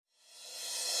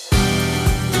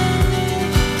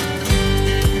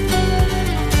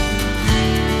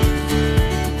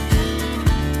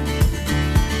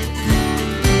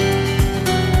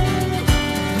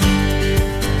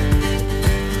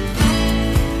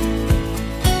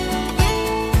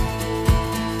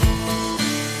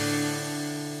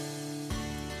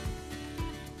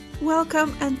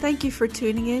welcome, and thank you for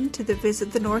tuning in to the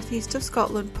Visit the Northeast of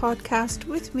Scotland podcast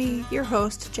with me, your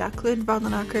host, Jacqueline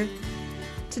Vandenacker.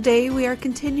 Today we are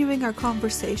continuing our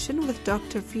conversation with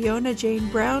Dr. Fiona Jane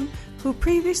Brown, who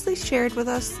previously shared with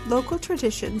us local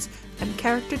traditions and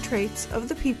character traits of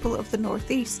the people of the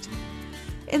Northeast.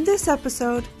 In this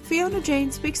episode, Fiona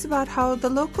Jane speaks about how the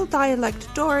local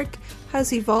dialect Doric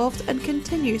has evolved and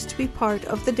continues to be part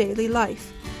of the daily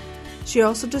life. She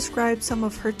also describes some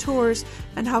of her tours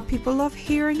and how people love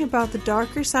hearing about the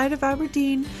darker side of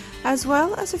Aberdeen, as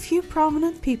well as a few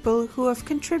prominent people who have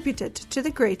contributed to the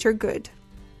greater good.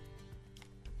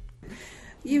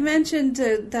 You mentioned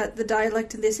that the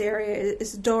dialect in this area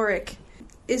is Doric.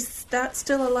 Is that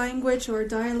still a language or a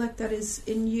dialect that is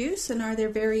in use, and are there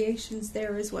variations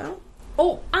there as well?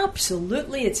 Oh,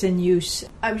 absolutely it's in use.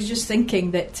 I was just thinking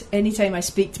that anytime I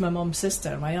speak to my mum's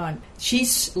sister, my aunt, she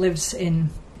lives in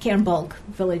Cairnbulg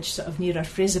village, sort of nearer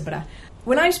Fraserburgh.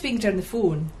 When I'm speaking to her on the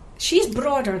phone, she's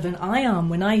broader than I am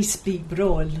when I speak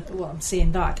broad. Well, I'm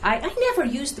saying that. I never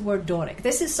used the word Doric.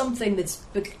 This is something that's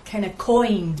kind of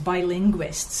coined by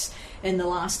linguists in the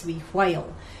last wee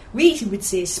while. We would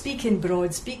say speaking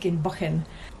broad, speaking buchan.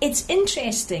 It's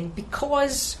interesting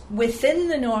because within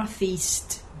the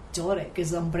Northeast, Doric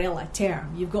is the umbrella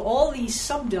term. You've got all these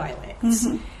sub-dialects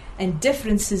and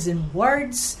differences in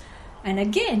words. And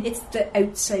again, it's the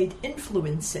outside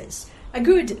influences. A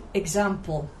good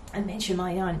example, I mentioned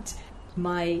my aunt.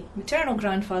 My maternal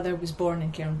grandfather was born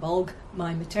in Cairnbulg,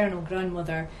 my maternal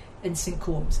grandmother in St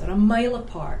Combs. They're a mile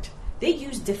apart. They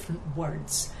use different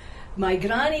words. My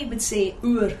granny would say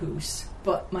oorhoos,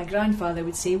 but my grandfather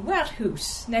would say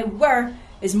werhoos. Now, wer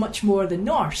is much more the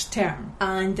Norse term.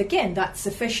 And again, that's the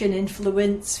fishing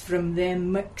influence from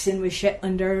them mixing with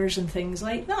Shetlanders and things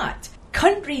like that.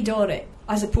 Country Doric,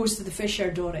 as opposed to the Fisher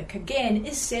Doric, again,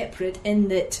 is separate in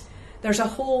that there's a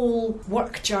whole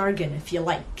work jargon, if you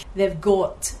like. They've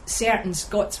got certain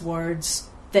Scots words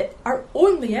that are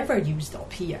only ever used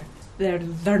up here.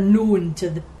 They're known to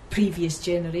the previous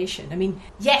generation. I mean,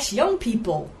 yes, young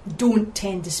people don't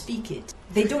tend to speak it.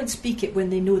 They don't speak it when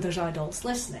they know there's adults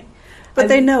listening. But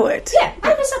they know it. Yeah,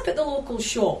 I was up at the local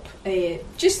shop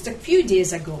just a few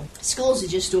days ago. Schools had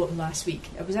just opened last week.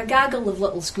 It was a gaggle of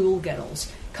little schoolgirls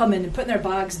coming and putting their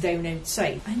bags down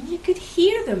outside. And you could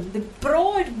hear them, the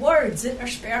broad words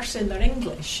interspersing their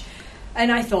English. And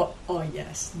I thought, oh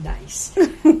yes, nice.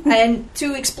 And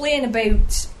to explain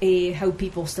about how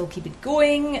people still keep it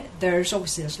going, there's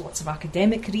lots of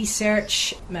academic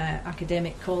research. My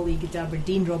academic colleague at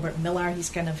Aberdeen, Robert Miller, he's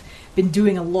kind of been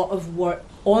doing a lot of work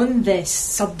on this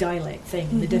sub-dialect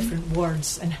thing, the different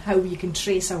words and how you can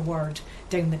trace a word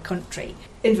down the country.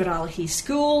 Inverallie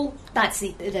School, that's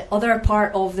the other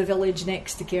part of the village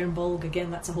next to Cairnbulg.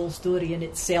 Again, that's a whole story in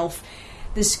itself.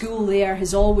 The school there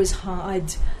has always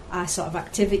had a sort of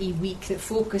activity week that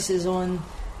focuses on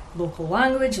local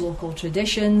language, local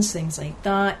traditions, things like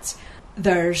that.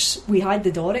 We had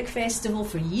the Doric Festival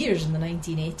for years in the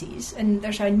 1980s, and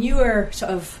there's a newer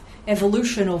sort of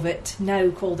evolution of it now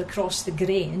called Across the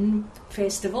Grain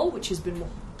Festival, which has been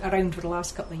around for the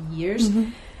last couple of years.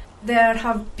 There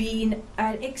have been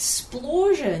an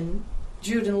explosion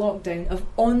during lockdown of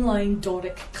online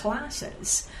Doric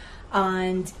classes.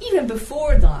 And even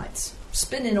before that,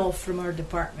 spinning off from our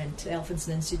department,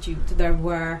 Elphinstone Institute, there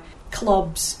were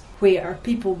clubs where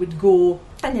people would go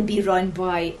and they'd be run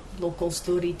by local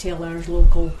storytellers,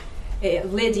 local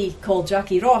lady called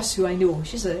Jackie Ross, who I know.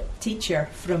 She's a teacher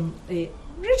from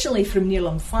originally from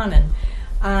Nearlam Fannin,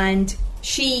 and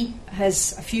she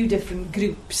has a few different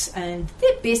groups, and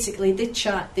they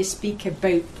chat, they speak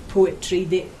about poetry,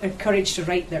 they are encouraged to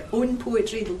write their own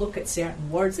poetry, they look at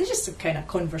certain words, they're just some kind of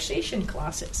conversation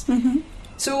classes.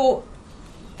 So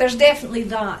there's definitely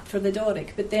that for the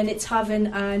Doric, but then it's having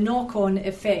a knock-on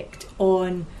effect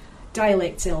on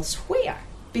dialects elsewhere,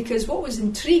 because what was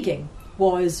intriguing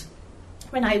was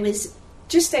when I was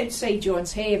just outside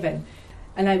John's Haven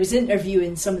and I was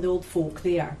interviewing some of the old folk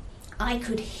there, I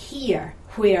could hear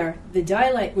where the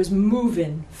dialect was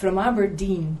moving from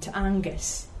Aberdeen to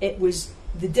Angus. It was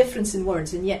the difference in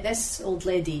words, and yet this old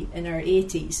lady in her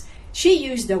 80s, she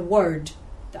used a word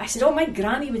that I said, oh, my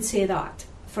granny would say that.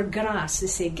 For grass, they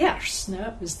say gers. Now,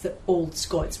 it was the old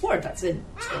Scots word. That's in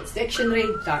Scots Dictionary,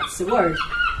 that's the word.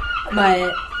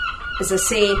 As I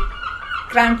say,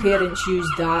 grandparents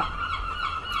used that.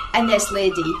 And this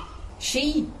lady,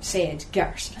 she said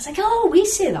gers. I was like, oh, we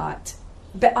say that.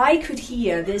 But I could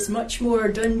hear this much more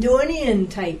Dundonian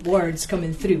type words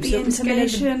coming through. The so it was kind of the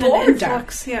intonation border. and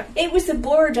influx, yeah. It was the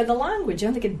border of the language.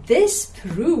 I'm thinking, this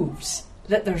proves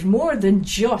that there's more than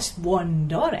just one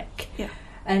Doric. Yeah.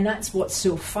 And that's what's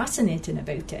so fascinating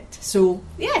about it. So,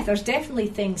 yeah, there's definitely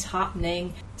things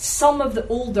happening. Some of the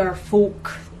older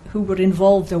folk who were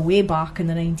involved way back in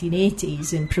the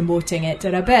 1980s in promoting it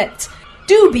are a bit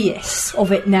dubious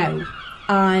of it now.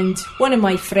 And one of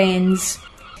my friends,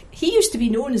 he used to be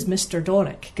known as Mr.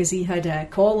 Doric because he had a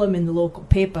column in the local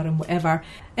paper and whatever.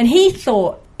 And he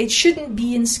thought it shouldn't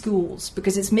be in schools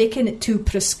because it's making it too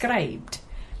prescribed.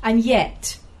 And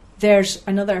yet, there's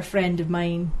another friend of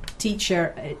mine,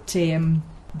 teacher at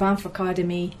Banff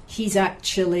Academy. He's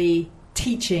actually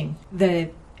teaching.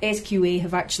 The SQA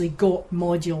have actually got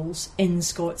modules in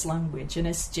Scots language, and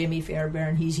it's Jamie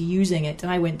Fairbairn. He's using it,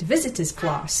 and I went to visit his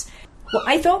class. What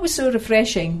I thought was so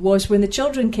refreshing was when the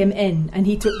children came in and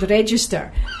he took the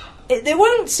register. They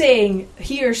weren't saying,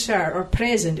 "Here, sir," or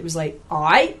 "present." It was like,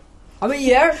 "Aye, I'm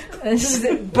here." This is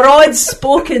the broad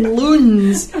spoken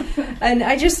loons. And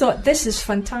I just thought, this is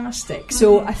fantastic.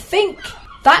 So I think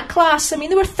that class, I mean,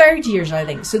 they were third years, I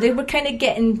think, so they were kind of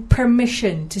getting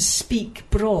permission to speak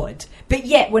broad. But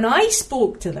yet, when I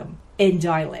spoke to them in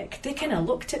dialect, they kind of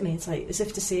looked at me, it's like, as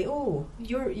if to say, "Oh,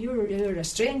 you're a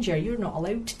stranger, you're not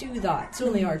allowed to do that. It's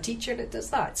only our teacher that does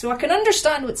that." So I can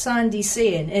understand what Sandy's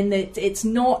saying, in that it's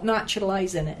not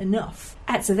naturalising it enough.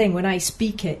 That's the thing, when I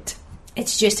speak it,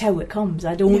 it's just how it comes.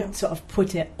 I don't sort of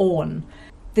put it on.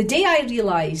 The day I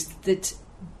realised that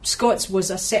Scots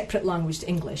was a separate language to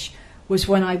English was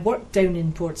when I worked down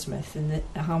in Portsmouth in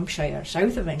the Hampshire,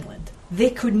 south of England. They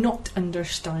could not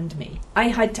understand me. I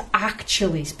had to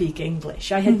actually speak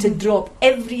English. I had to drop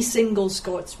every single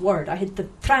Scots word. I had to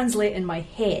translate in my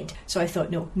head. So I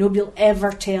thought, no, nobody will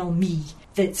ever tell me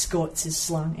that Scots is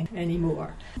slang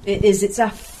anymore. It's a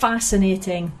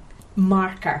fascinating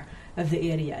marker of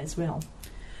the area as well.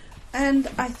 And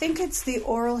I think it's the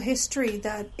oral history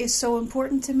that is so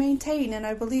important to maintain. And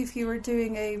I believe you were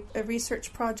doing a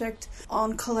research project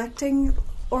on collecting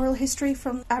oral history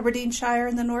from Aberdeenshire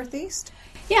in the northeast.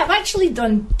 Yeah, I've actually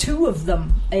done 2 of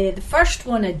them. The first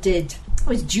one I did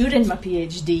was during my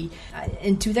PhD.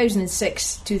 In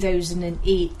 2006,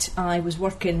 2008, I was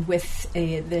working with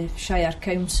the Shire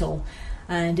Council,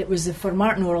 and it was the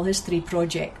Formartine Oral History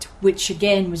Project, which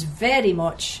again was very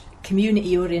much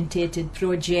community orientated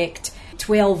project.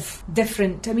 12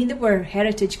 different, I mean, there were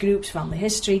heritage groups, family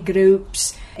history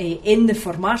groups in the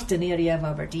Formartine area of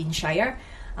Aberdeenshire,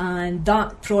 and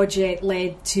that project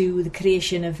led to the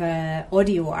creation of an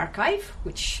audio archive,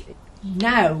 which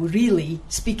now, really,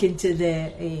 speaking to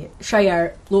the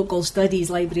Shire Local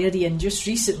Studies librarian just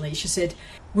recently, she said,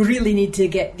 we really need to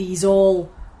get these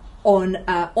all on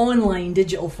online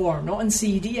digital form, not on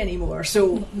CD anymore.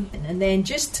 So, and then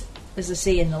just, as I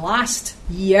say, in the last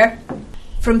year,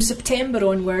 from September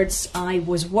onwards, I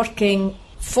was working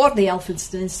for the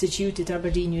Elphinstone Institute at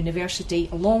Aberdeen University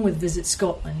along with Visit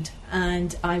Scotland,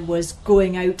 and I was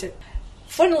going out,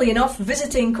 funnily enough,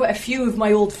 visiting quite a few of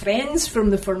my old friends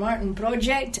from the Formartine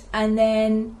project, and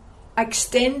then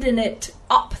extending it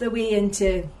up the way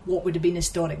into what would have been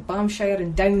historic Banffshire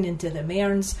and down into the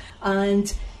Mearns,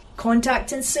 and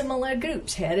contacting similar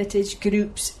groups, heritage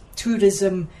groups,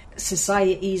 tourism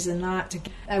societies and that.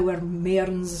 Our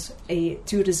Mearns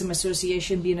Tourism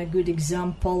Association being a good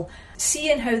example,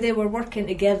 seeing how they were working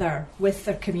together with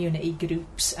their community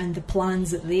groups and the plans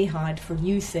that they had for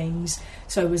new things.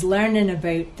 So I was learning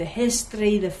about the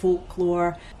history, the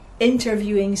folklore,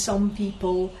 interviewing some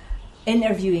people,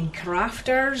 interviewing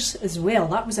crafters as well.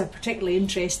 That was a particularly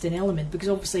interesting element because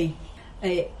obviously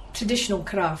traditional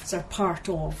crafts are part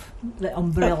of the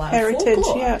umbrella of heritage,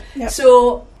 folklore. Yeah.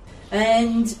 So,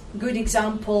 and good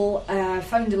example,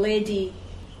 found a lady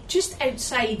just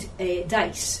outside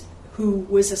Dice who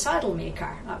was a saddle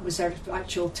maker. That was her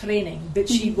actual training, but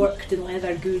she worked in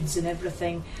leather goods and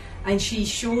everything, and she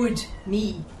showed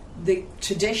me the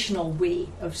traditional way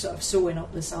of sort of sewing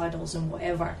up the saddles and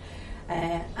whatever.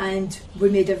 And we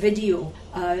made a video,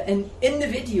 and in the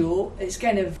video it's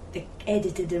kind of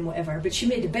edited and whatever, but she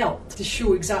made a belt to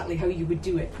show exactly how you would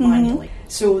do it manually.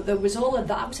 So there was all of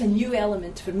that. It was a new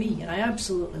element for me, and I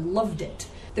absolutely loved it.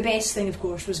 The best thing, of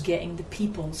course, was getting the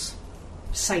people's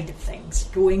side of things,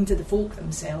 going to the folk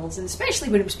themselves, and especially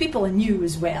when it was people I knew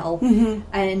as well.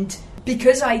 And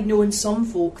because I'd known some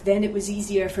folk, then it was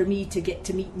easier for me to get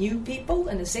to meet new people,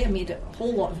 and I say I made a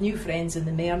whole lot of new friends in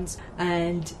the Mearns,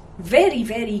 and very,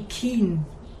 very keen,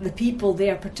 the people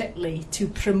there particularly, to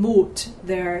promote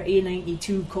their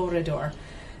A92 corridor.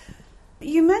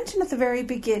 You mentioned at the very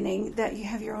beginning that you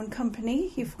have your own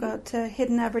company. You've got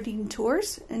Hidden Aberdeen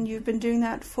Tours, and you've been doing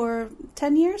that for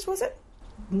 10 years, was it?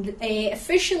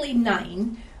 Officially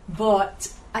 9,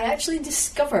 but I actually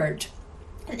discovered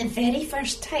that the very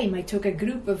first time I took a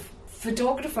group of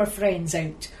photographer friends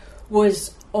out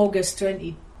was August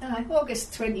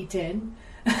 2010.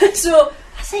 So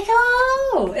I was like,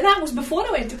 oh, and that was before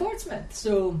I went to Portsmouth.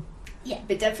 So yeah,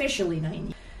 but officially 9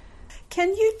 years.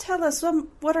 Can you tell us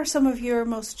what are some of your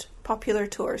most popular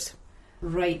tours?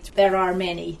 Right, there are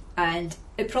many, and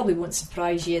it probably won't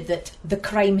surprise you that the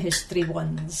crime history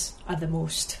ones are the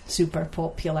most super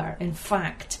popular. In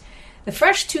fact, the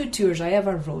first 2 tours I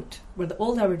ever wrote were the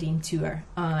Old Aberdeen tour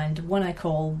and one I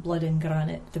call Blood and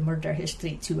Granite, the murder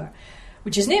history tour,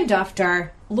 which is named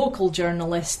after local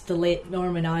journalist, the late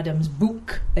Norman Adams'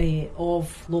 book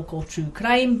of local true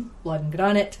crime, Blood and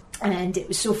Granite. And it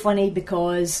was so funny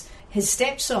because his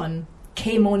stepson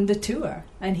came on the tour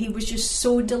and he was just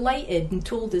so delighted and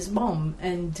told his mum,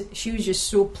 and she was just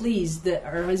so pleased that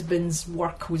her husband's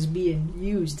work was being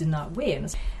used in that way.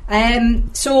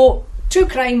 So true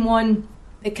crime one,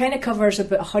 it kind of covers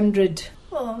about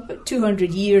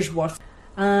 200 years worth,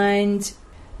 and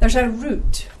there's a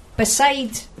route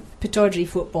beside Pittodrie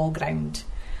football ground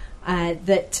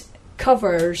that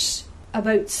covers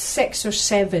about 6 or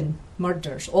 7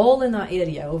 murders, all in that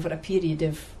area over a period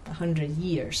of 100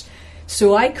 years.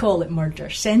 So I call it Murder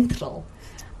Central.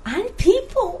 And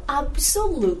people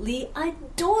absolutely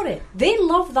adore it. They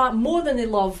love that more than they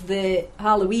love the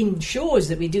Halloween shows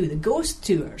that we do, the ghost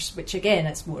tours, which again,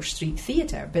 it's more street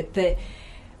theatre. But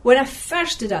when I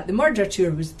first did that, the murder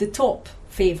tour was the top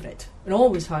favourite, and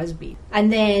always has been.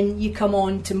 And then you come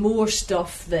on to more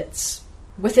stuff that's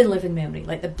within living memory,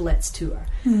 like the Blitz tour.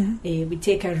 Mm-hmm. We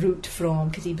take a route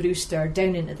from Kitty Brewster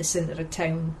down into the centre of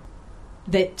town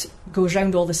that goes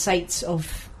round all the sites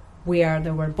of where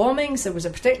there were bombings. There was a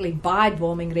particularly bad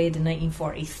bombing raid in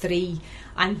 1943,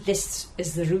 and this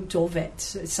is the route of it,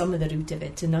 some of the route of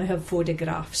it. And I have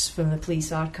photographs from the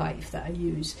police archive that I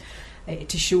use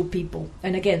to show people.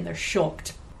 And again, they're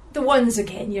shocked. The ones,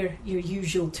 again, your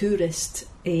usual tourist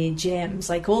gems,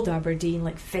 like Old Aberdeen,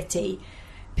 like Fitty,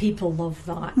 people love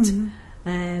that.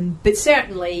 Mm-hmm. But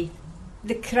certainly,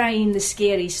 the crime, the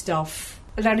scary stuff,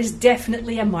 there is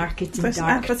definitely a market in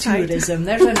dark tourism.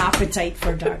 There's an appetite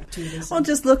for dark tourism. Well,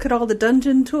 just look at all the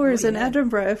dungeon tours in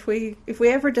Edinburgh. If we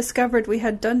ever discovered we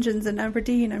had dungeons in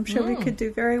Aberdeen, I'm sure we could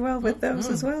do very well with those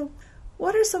as well.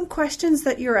 What are some questions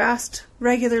that you're asked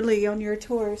regularly on your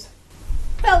tours?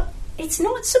 Well, it's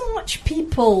not so much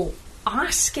people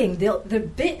asking.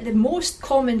 The most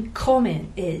common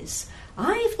comment is,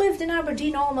 I've lived in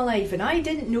Aberdeen all my life and I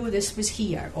didn't know this was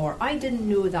here, or I didn't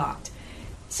know that.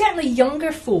 Certainly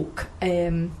younger folk,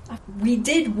 we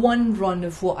did one run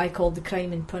of what I called the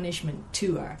Crime and Punishment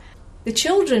tour. The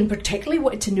children particularly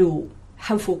wanted to know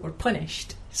how folk were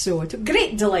punished. So I took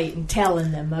great delight in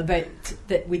telling them about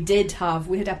that we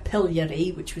had a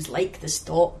pillory, which was like the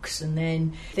stocks, and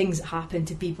then things that happened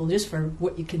to people just for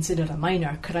what you consider a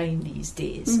minor crime these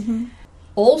days. Mm-hmm.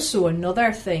 Also,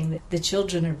 another thing that the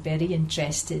children are very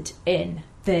interested in,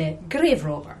 the grave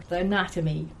robber, the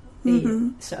anatomy,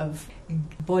 the sort of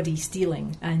body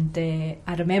stealing. And I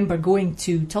remember going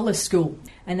to Tullis School,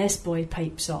 and this boy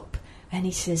pipes up and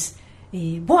he says,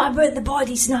 what about the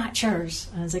body snatchers?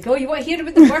 And I was like, oh, you want to hear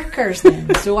about the workers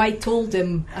then? So I told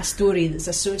him a story that's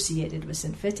associated with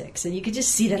St. Fittick's, and you could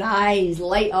just see their eyes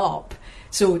light up.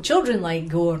 So children like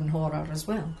gore and horror as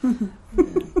well.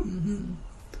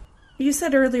 You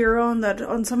said earlier on that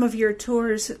on some of your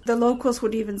tours, the locals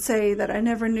would even say that I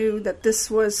never knew that this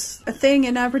was a thing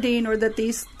in Aberdeen or that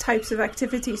these types of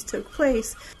activities took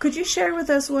place. Could you share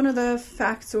with us one of the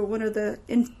facts or one of the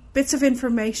bits of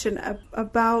information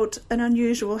about an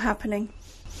unusual happening?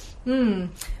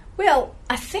 Well,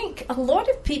 I think a lot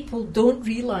of people don't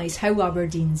realise how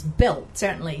Aberdeen's built,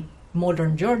 certainly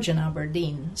modern Georgian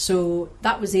Aberdeen. So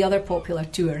that was the other popular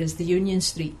tour, is the Union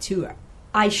Street tour.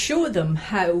 I show them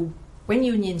how, when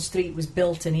Union Street was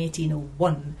built in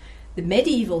 1801, the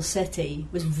medieval city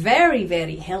was very,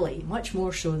 very hilly, much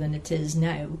more so than it is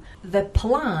now. The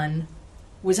plan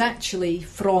was actually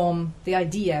the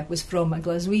idea was from a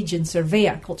Glaswegian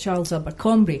surveyor called Charles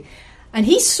Abercrombie. And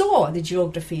he saw the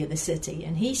geography of the city,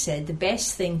 and he said the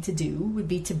best thing to do would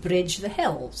be to bridge the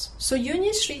hills. So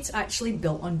Union Street's actually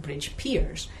built on bridge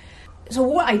piers. So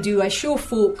what I do, I show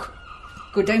folk,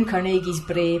 go down Carnegie's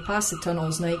Brae, past the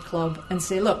Tunnels nightclub, and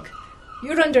say, look,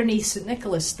 you're underneath St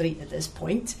Nicholas Street at this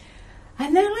point.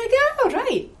 And they're like, oh,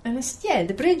 right. And I said, yeah,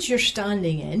 the bridge you're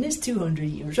standing in is 200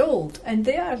 years old. And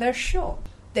they're shocked.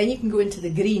 Then you can go into the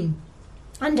green.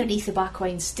 Underneath the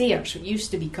Backwine Stairs, which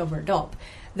used to be covered up,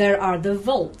 there are the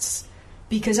vaults.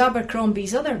 Because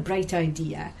Abercrombie's other bright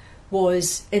idea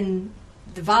was in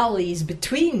the valleys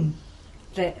between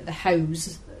the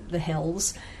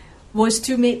hills, was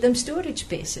to make them storage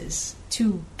spaces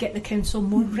to get the council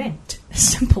more rent. As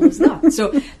simple as that.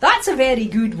 So that's a very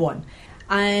good one.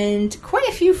 And quite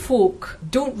a few folk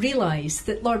don't realise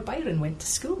that Lord Byron went to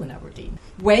school in Aberdeen.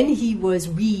 When he was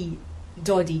wee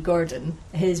Doddy Gordon,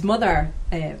 his mother,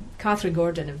 Catherine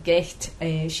Gordon of Gecht,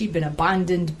 she'd been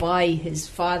abandoned by his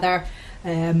father,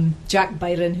 Jack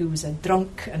Byron, who was a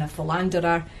drunk and a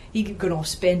philanderer. He'd gone off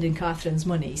spending Catherine's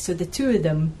money. So the two of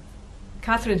them,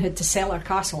 Catherine had to sell her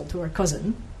castle to her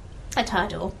cousin at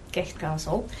Haddo, Gecht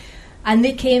Castle, and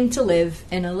they came to live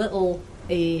in a little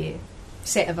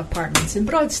set of apartments in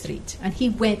Broad Street, and he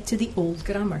went to the old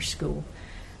grammar school.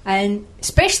 And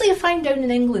especially if I'm down in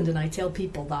England and I tell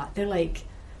people that, they're like,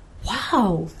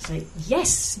 wow. It's like,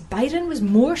 yes, Byron was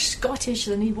more Scottish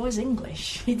than he was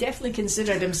English. He definitely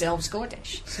considered himself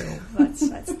Scottish. So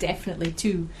that's definitely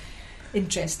two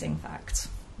interesting facts.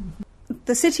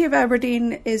 The city of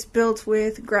Aberdeen is built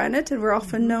with granite, and we're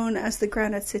often known as the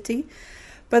Granite City.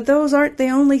 But those aren't the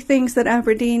only things that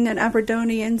Aberdeen and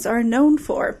Aberdonians are known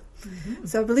for. Mm-hmm.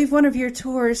 So I believe one of your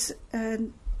tours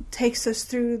takes us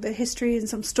through the history and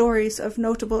some stories of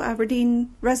notable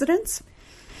Aberdeen residents.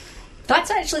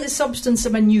 That's actually the substance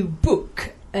of a new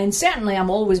book, and certainly I'm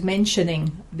always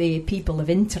mentioning the people of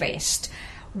interest.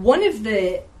 One of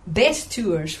the best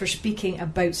tours for speaking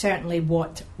about certainly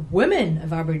what women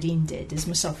of Aberdeen did is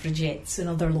my Suffragettes and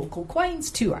Other Local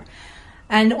Quines tour.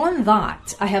 And on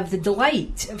that, I have the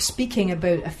delight of speaking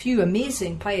about a few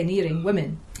amazing pioneering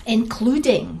women,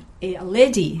 including a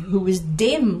lady who was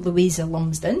Dame Louisa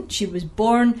Lumsden. She was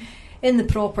born in the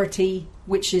property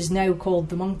which is now called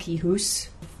the Monkey House.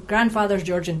 Grandfather's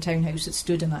Georgian townhouse that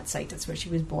stood on that site. That's where she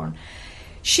was born.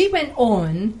 She went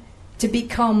on to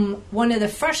become one of the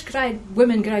first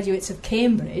women graduates of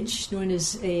Cambridge, known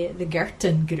as the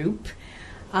Girton Group.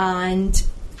 And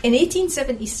in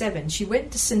 1877, she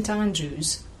went to St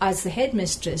Andrews as the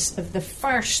headmistress of the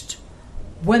first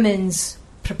women's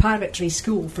preparatory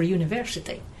school for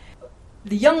university.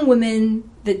 The young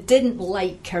women that didn't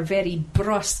like her very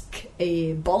brusque,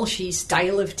 bolshy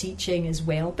style of teaching as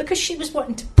well, because she was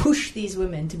wanting to push these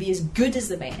women to be as good as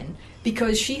the men,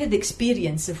 because she had the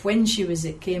experience of when she was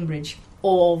at Cambridge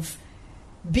of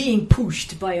being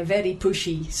pushed by a very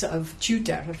pushy sort of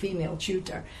tutor, a female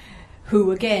tutor,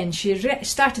 who again, she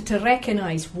started to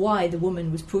recognise why the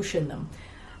woman was pushing them.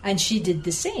 And she did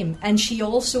the same. And she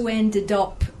also ended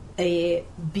up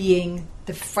being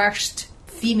the first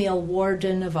female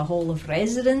warden of a hall of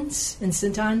residence in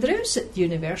St Andrews at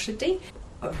university.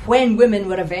 When women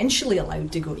were eventually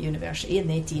allowed to go to university in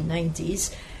the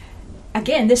 1890s,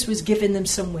 again, this was giving them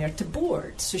somewhere to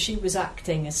board. So she was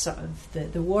acting as sort of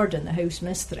the warden, the house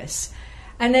mistress.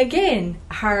 And again,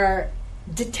 her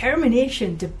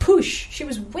determination to push, she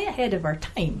was way ahead of her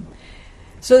time.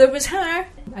 So there was her,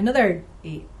 another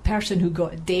person who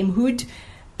got damehood,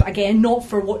 but again, not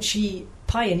for what she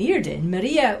pioneered in,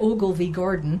 Maria Ogilvie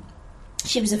Gordon.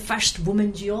 She was the first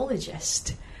woman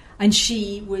geologist, and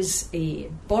she was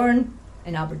born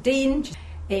in Aberdeen.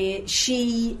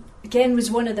 She again was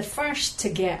one of the first to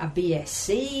get a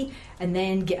BSc and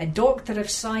then get a Doctor of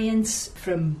Science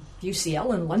from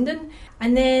UCL in London.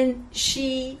 And then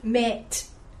she met,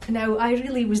 now I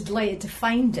really was delighted to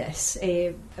find this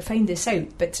out,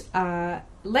 but a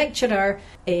lecturer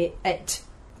at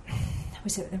it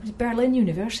was Berlin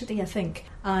University, I think,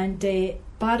 and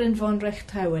Baron von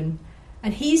Richthofen,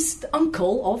 and he's the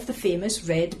uncle of the famous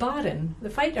Red Baron, the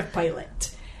fighter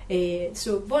pilot.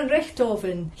 So von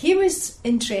Richthofen, he was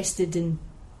interested in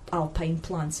alpine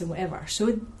plants and whatever,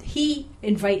 so he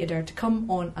invited her to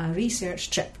come on a research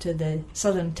trip to the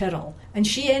Southern Tyrol, and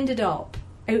she ended up,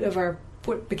 out of her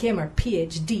what became her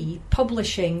PhD,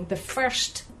 publishing the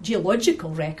first geological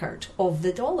record of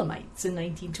the Dolomites in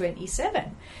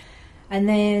 1927. And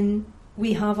then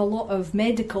we have a lot of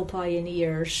medical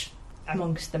pioneers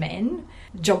amongst the men.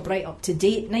 Jump right up to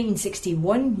date,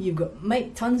 1961, you've got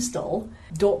Mike Tunstall,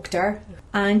 doctor,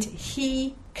 and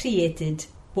he created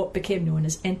what became known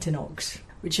as Entonox,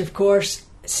 which of course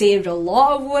saved a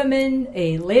lot of women,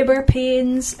 labour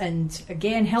pains, and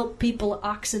again helped people at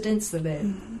accidents. They're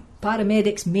the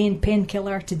paramedics' main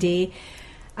painkiller today.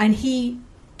 And he,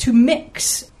 to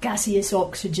mix gaseous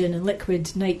oxygen and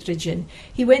liquid nitrogen,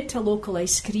 he went to a local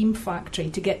ice cream factory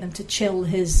to get them to chill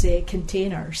his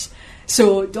containers.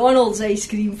 So Donald's Ice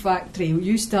Cream Factory, who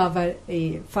used to have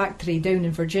a factory down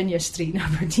in Virginia Street in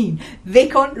Aberdeen, they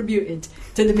contributed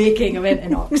to the making of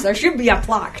Entonox. There should be a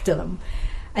plaque to them.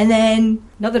 And then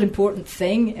another important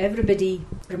thing, everybody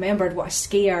remembered what a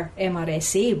scare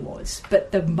MRSA was,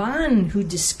 but the man who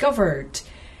discovered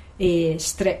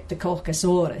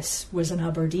Streptococcus was an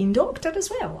Aberdeen doctor as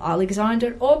well,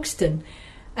 Alexander Ogston.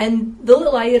 And the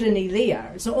little irony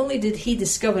there is not only did he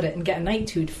discover it and get a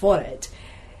knighthood for it,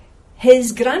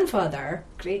 His grandfather,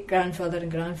 great-grandfather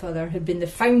and grandfather, had been the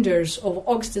founders of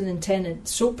Ogston and Tennant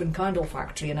Soap and Candle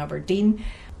Factory in Aberdeen.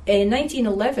 In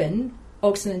 1911,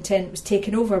 Ogston and Tennant was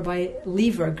taken over by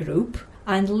Lever Group,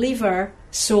 and Lever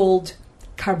sold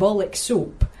carbolic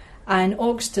soap. And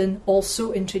Ogston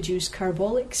also introduced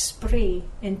carbolic spray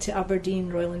into Aberdeen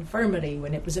Royal Infirmary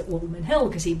when it was at Wildman Hill,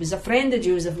 because he was a friend of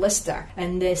Joseph Lister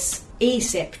and this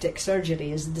aseptic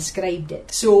surgery, as they described it.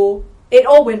 So it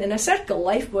all went in a circle.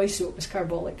 Lifebuoy soap was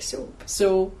carbolic soap.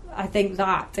 So I think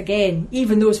that, again,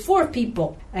 even those 4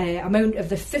 people, amount of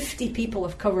the 50 people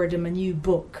I've covered in my new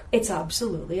book, it's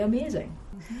absolutely amazing.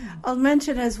 I'll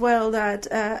mention as well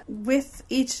that with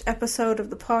each episode of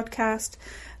the podcast,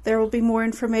 there will be more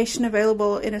information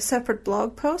available in a separate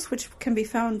blog post, which can be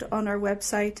found on our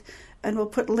website, and we'll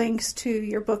put links to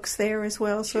your books there as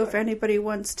well. So if anybody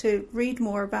wants to read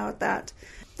more about that,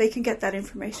 they can get that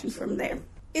information from there.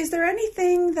 Is there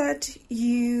anything that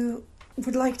you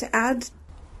would like to add?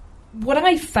 What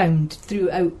I found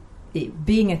throughout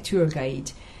being a tour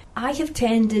guide, I have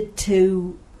tended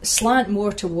to slant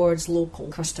more towards local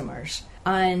customers,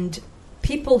 and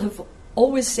people have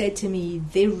always said to me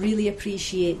they really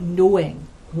appreciate knowing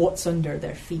what's under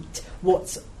their feet,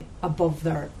 what's above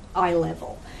their eye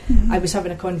level. I was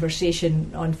having a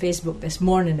conversation on Facebook this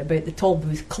morning about the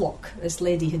Tolbooth clock. This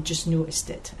lady had just noticed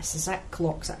it. I says, that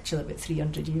clock's actually about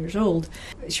 300 years old.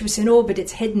 She was saying, oh, but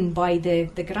it's hidden by the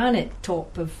granite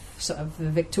top of sort of the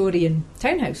Victorian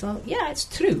townhouse. Well, yeah, it's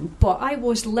true, but I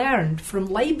was learned from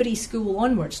library school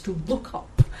onwards to look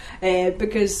up,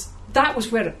 because that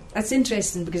was where, that's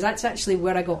interesting, because that's actually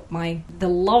where I got the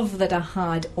love that I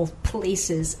had of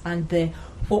places and the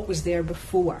what was there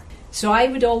before. So I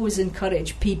would always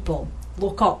encourage people,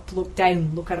 look up, look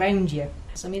down, look around you.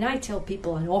 So, I mean, I tell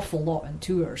people an awful lot on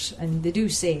tours, and they do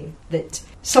say that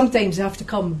sometimes they have to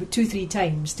come 2-3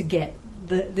 times to get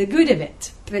the good of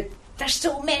it. But there's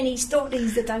so many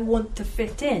stories that I want to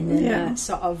fit in a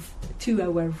sort of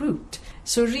 2-hour route.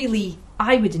 So really,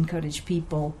 I would encourage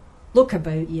people, look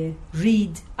about you,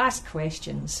 read, ask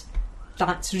questions.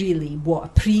 That's really what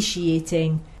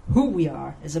appreciating who we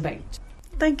are is about.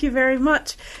 Thank you very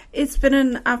much. It's been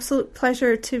an absolute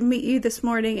pleasure to meet you this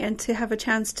morning and to have a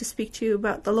chance to speak to you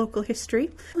about the local history.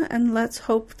 And let's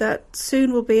hope that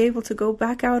soon we'll be able to go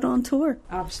back out on tour.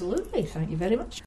 Absolutely. Thank you very much.